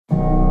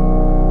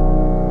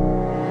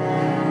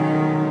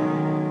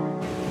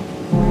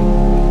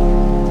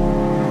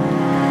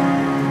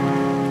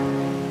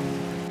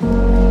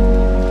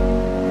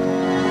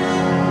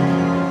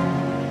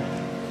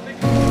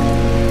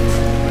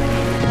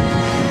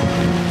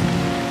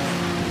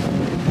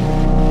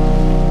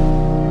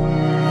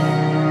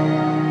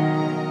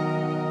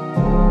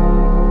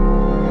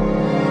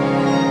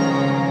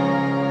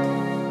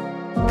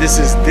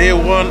this is day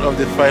one of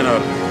the final.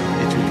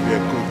 It will be a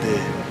good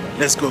day.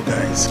 Let's go,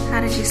 guys. How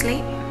did you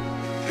sleep?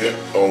 Yeah,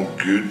 all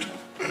good.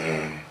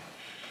 Could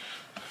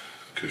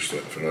have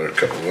slept for another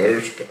couple of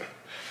hours, but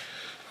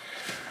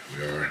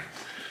we are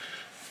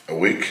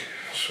awake,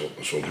 so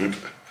it's all good.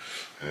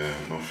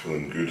 Not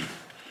feeling good.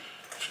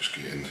 Just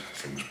getting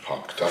things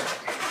packed up.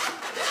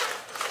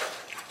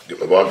 Get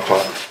my bag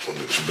packed, we'll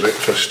get some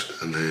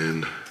breakfast, and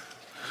then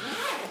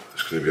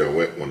it's going to be a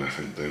wet one, I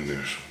think, down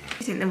there somewhere. Do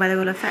you think the weather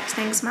will affect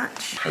things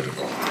much? I don't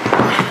know.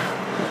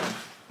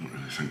 Not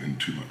really thinking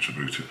too much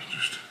about it.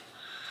 Just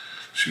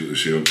see what they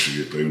say once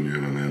you get down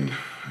there, and then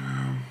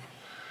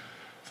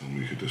they'll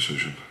make a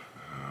decision.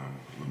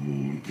 At the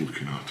moment,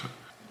 looking at it,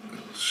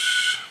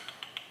 it's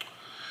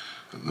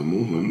at the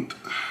moment,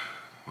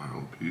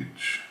 Marl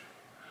Beach,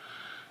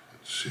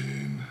 it's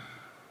saying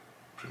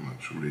pretty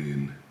much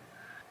rain.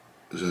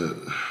 Is it?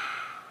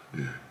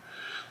 Yeah,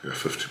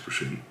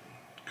 50%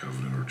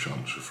 covering or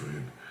chance of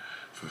rain.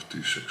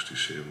 50, 60,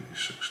 70,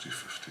 60,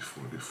 50,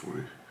 40,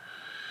 40.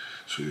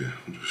 So yeah,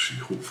 we'll just see.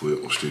 Hopefully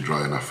it'll stay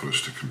dry enough for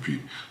us to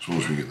compete. As long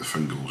as we get the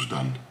fingerls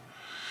done,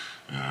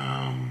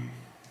 then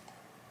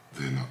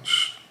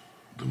that's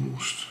the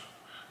most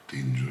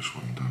dangerous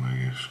one done, I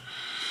guess.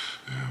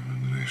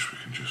 And the rest we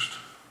can just,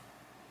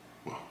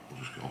 well, we'll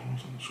just get on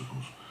with it, I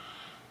suppose.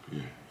 But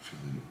yeah,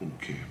 feeling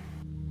okay.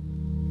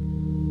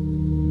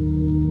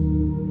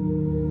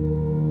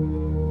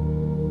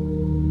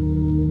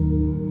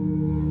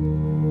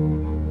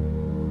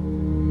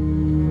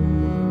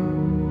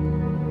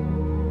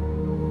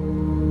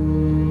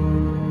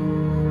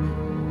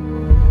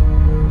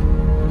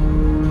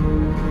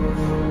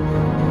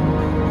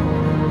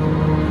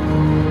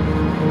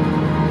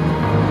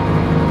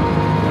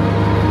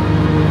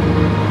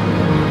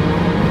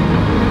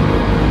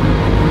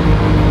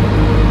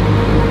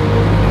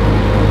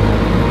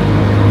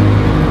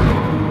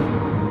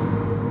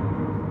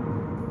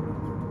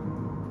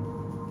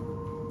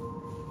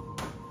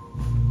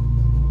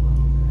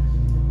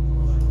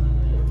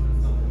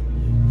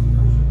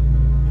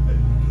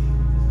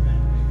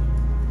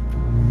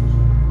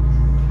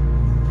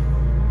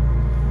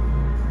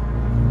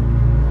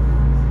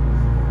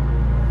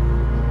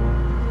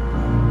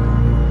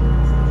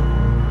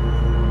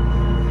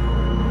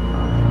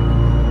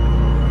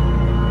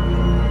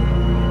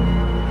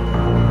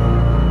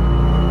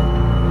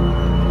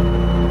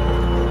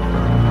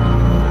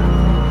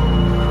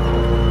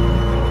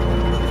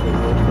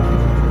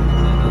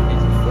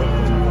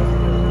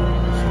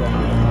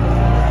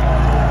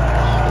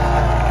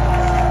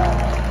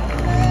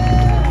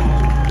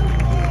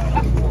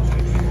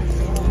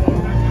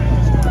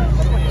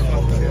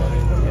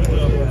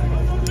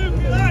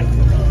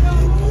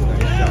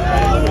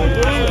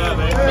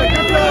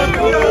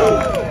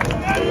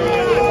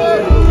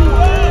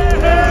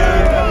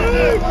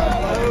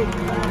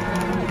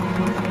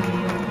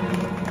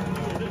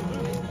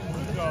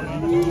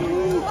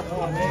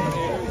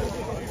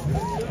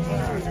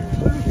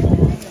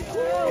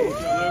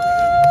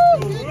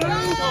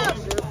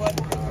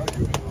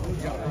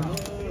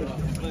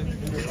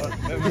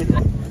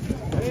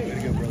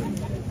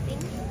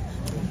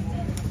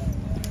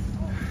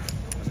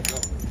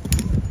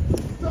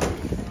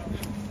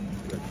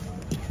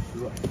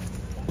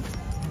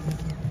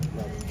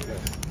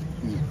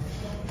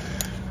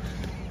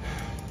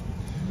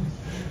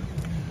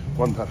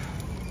 One time.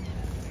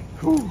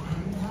 Whew.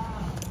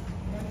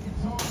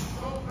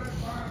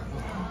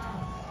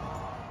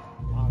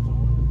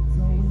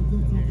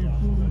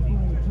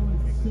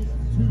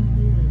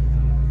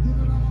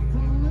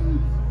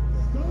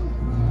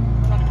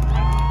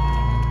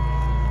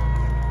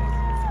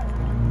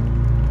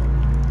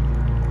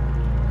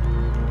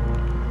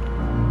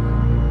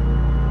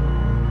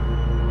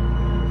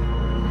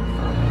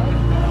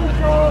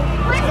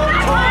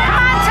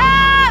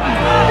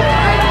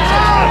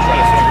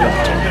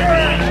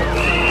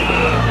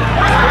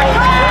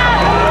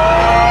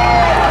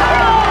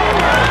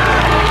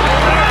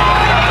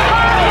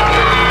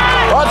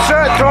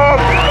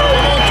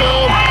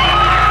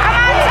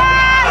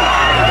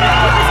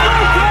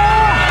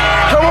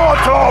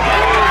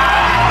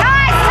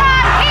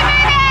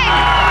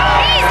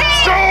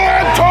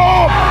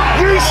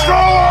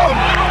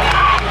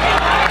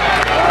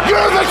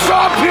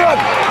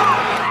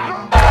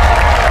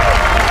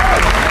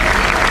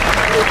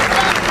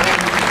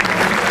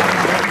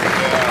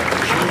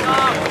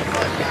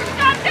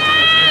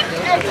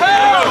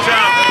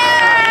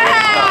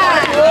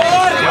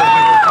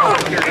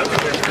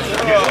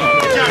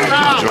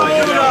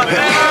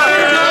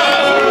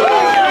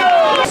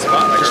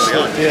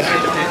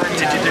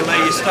 Did you delay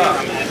your start?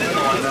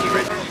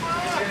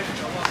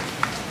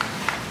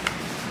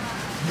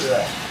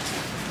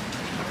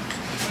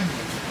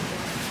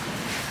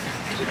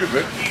 It's a good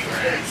bit.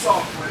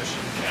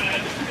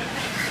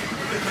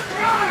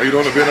 Are you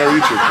don't want to be on our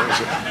YouTube?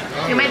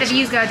 You'll make the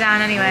views go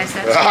down anyway, so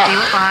it's fine.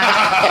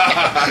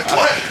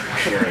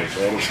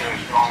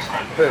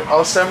 Here,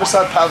 I'll stand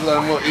beside Pablo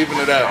and we'll even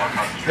it out.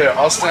 Here,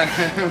 I'll stand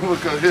here and we'll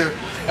go here.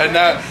 and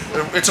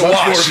it's a Much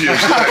wash. more views.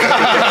 Call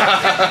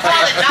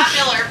it not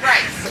Miller,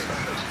 Price.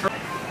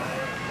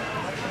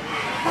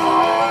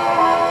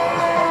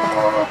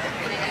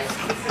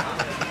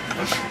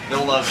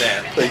 They'll love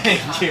that.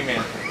 Thank you,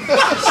 man.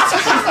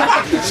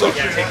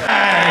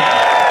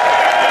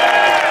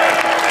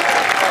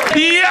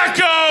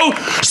 Jacco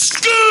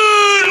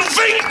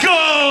Schoonwinkel!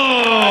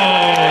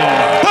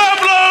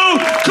 Pablo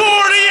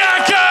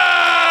Kordiaka!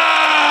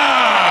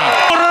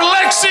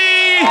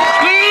 Alexei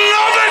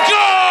Novikov!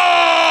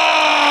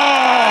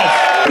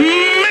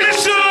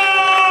 Mitchell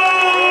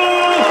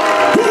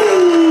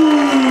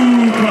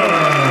Hooper!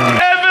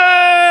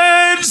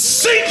 Evan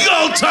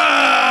Singleton!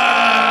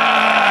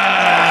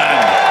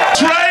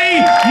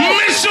 Trey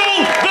Mitchell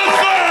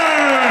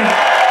III!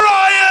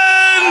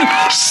 Brian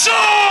Shaw!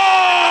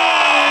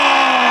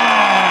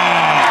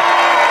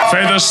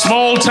 For the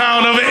small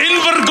town of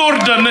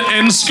Invergordon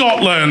in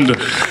Scotland,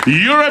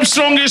 Europe's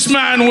Strongest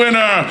Man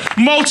winner,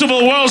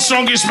 multiple World's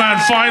Strongest Man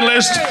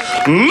finalist,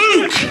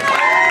 Luke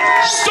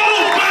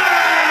Stoltman!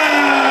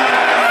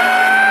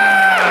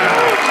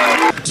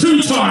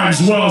 2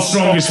 times World's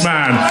Strongest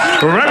Man,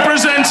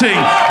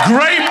 representing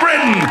Great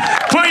Britain.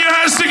 Put your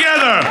hands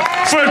together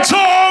for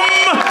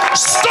Tom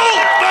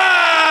Stoltman!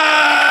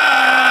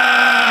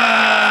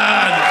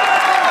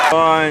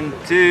 1,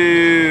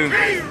 2,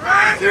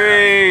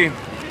 3.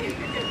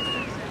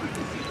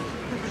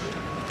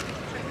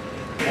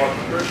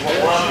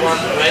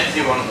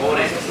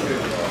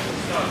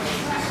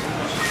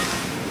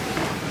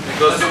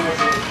 Because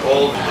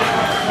all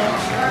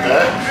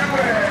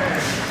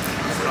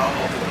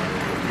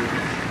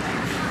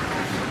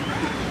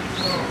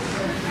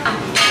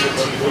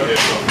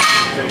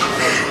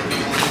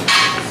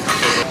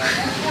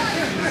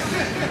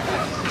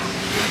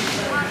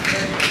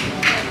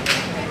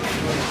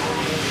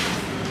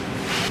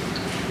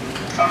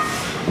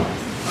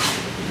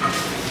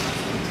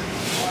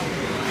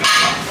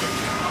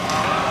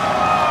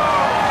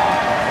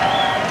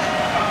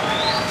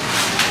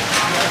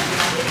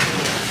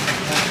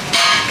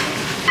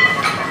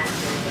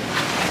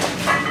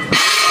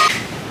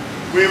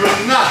we will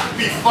not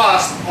be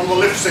fast on the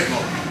lift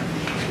signal.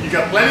 You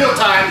got plenty of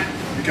time,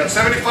 you got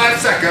 75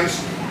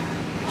 seconds,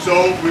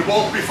 so we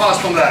won't be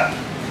fast on that.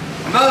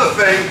 Another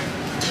thing,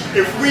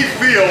 if we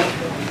feel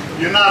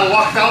you're not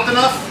locked out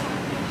enough,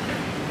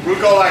 we'll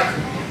go like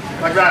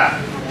that.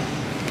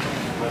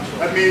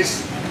 That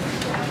means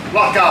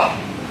lock out.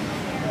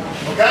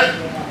 Okay?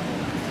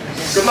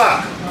 Good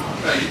luck.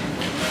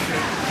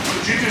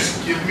 Could you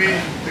just give me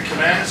the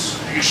commands?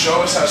 You can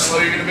show us how slow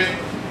you're going to be?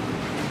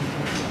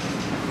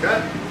 Okay?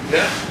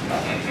 Yeah?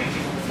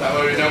 That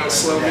way we know what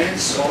slow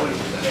means?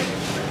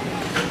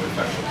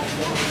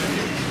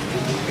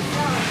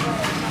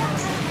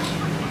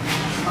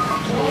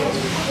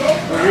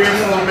 We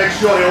really want to make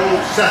sure it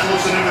all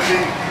settles and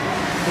everything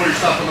before you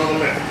start another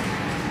lift.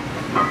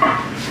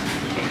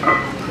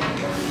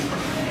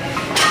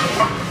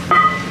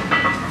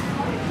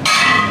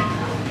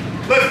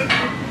 Lift.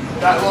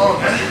 That long,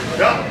 eh?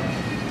 Yep.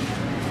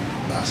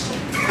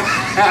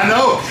 I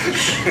know.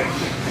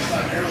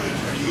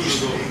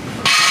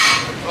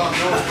 Oh,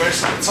 no, it's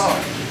wasting the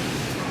time.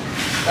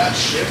 That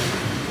shit.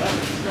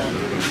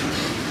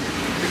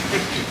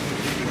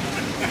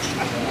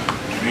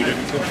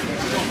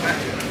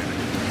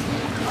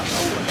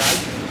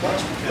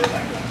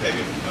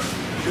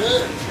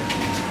 Good.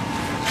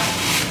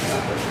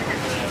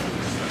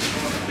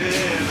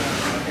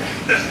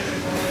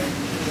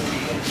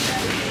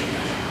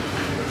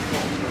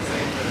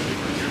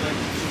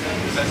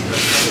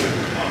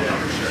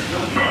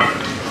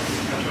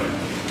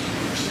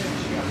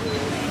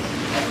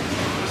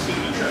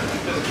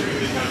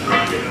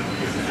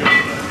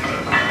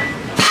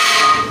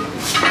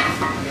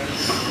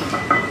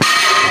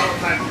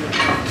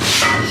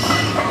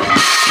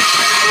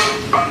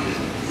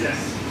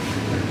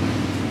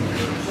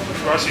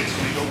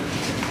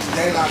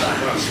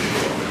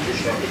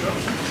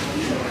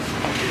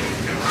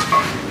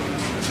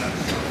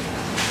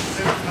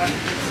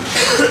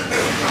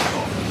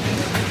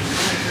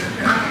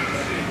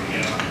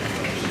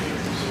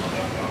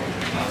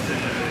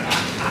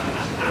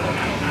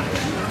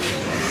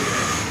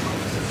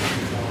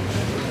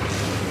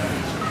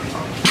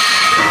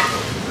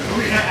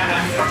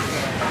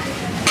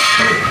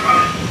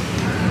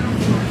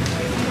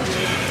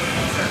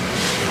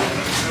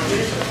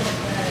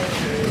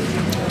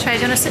 Trey,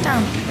 do you want to sit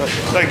down?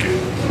 Thank you.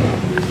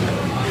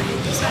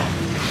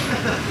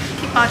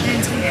 Keep barging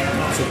into me.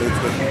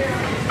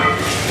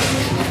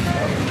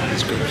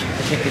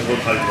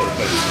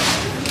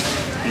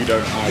 You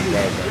don't hide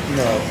well.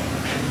 No.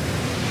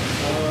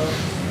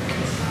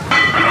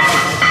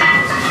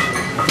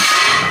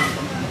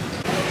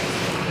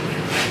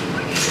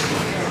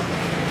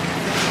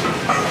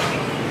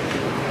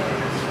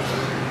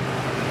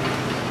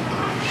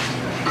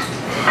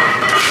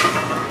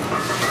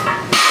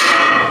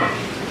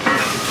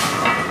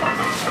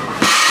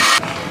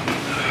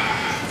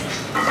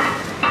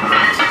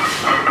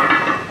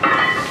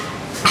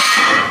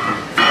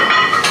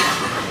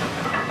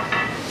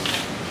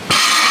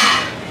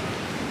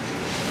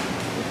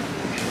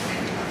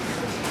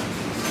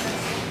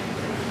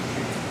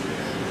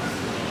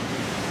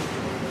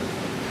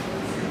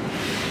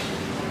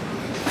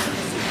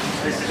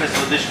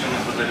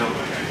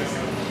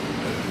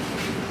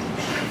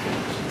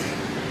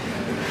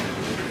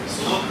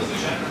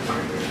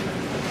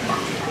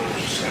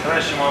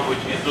 Краще, мабуть,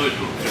 і ту, і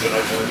ту.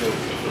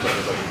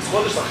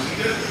 Сходиш так?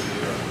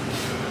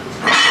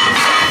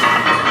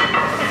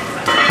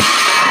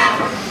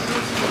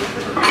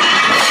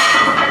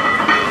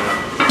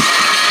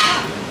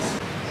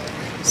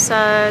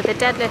 So the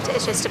deadlift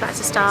is just about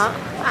to start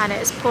and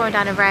it's pouring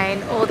down in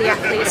rain. All the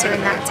athletes are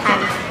in that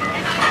tent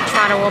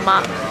trying to warm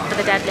up for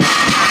the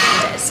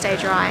deadlift and stay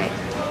dry.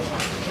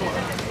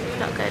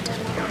 Not good.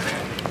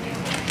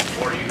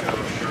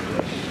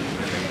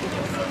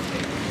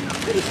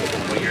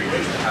 When you're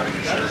used to having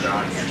a shirt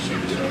on, you're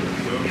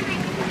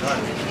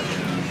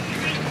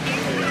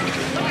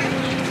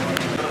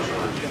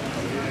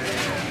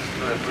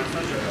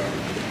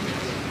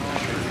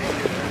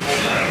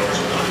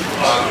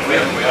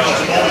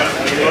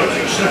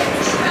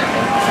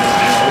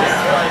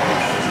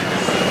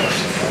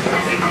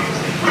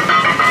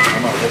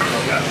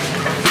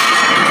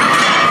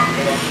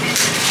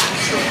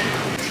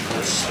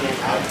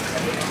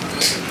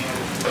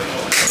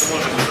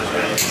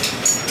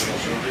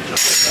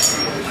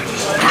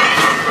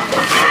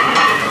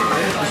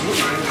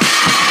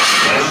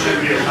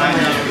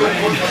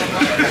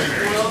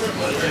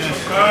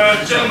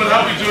Gentlemen,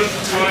 how are we doing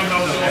for time?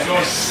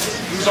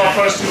 Who's our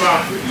first two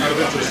out of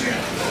interest?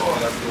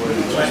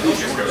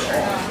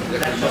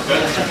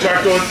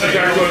 Jack Gordon and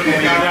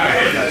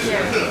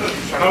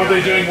how are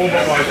they doing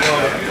warm-up wise?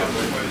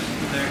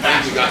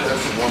 We got that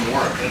for one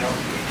more.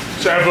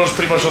 So everyone's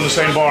pretty much on the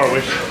same bar, are we?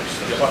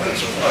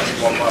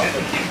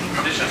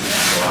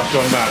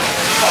 Going mad.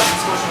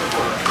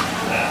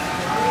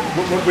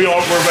 We're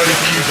ready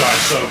for you guys,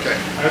 so okay.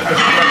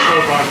 Thanks,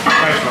 Brian.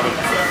 Thanks, brother.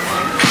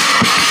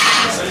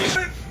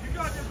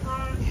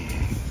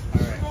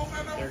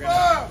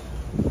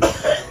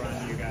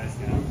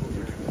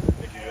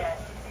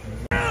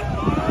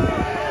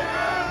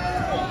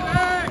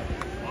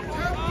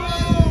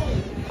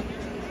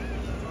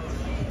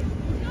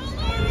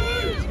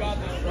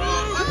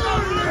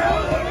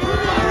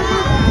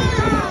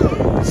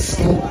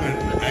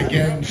 Stoltman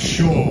against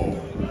Shaw,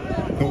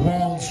 the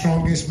world's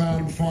strongest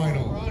man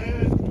final.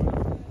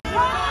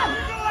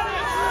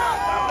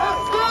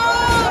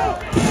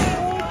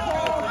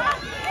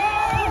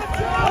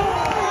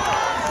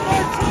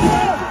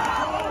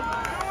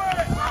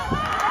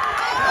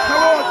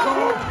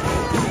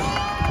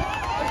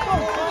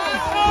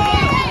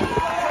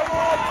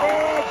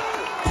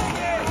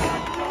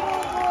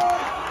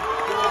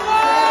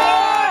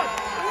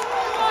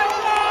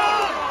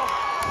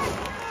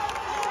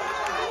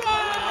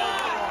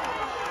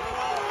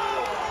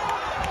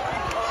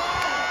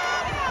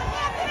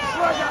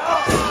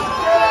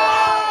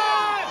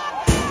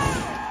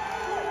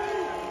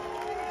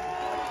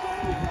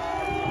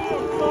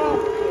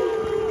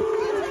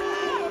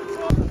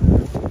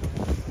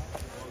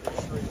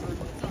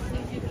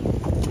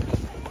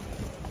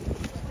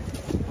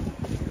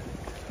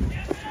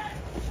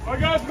 All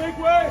right, guys, make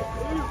way!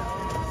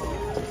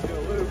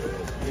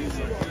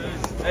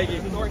 Thank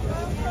you.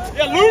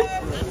 Yeah, Luke!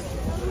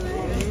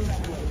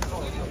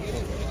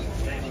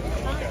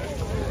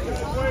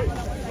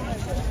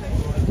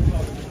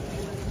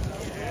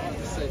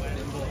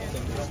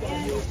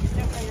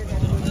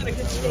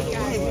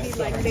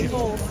 Like big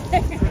holes.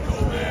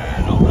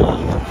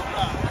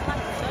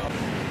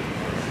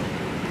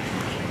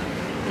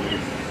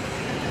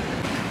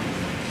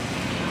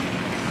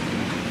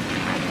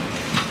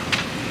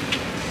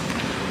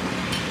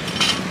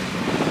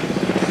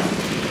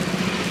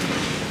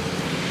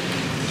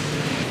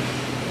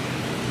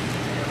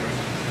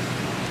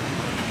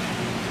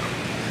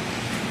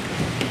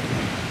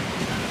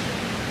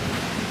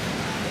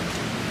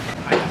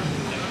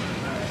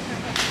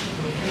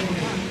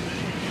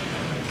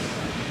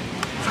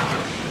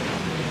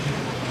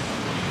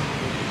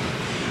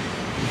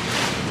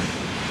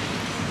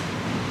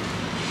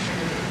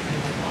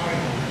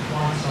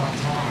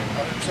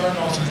 Turn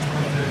on since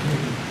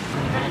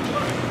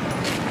 2015.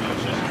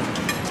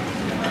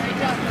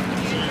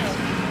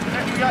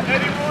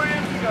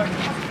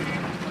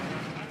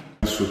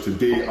 So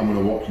today I'm going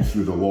to walk you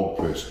through the log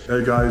press.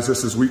 Hey guys,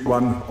 this is week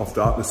one of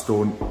the Art of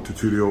Stone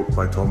tutorial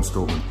by Tom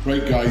Stoltman.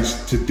 Right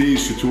guys,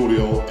 today's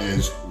tutorial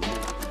is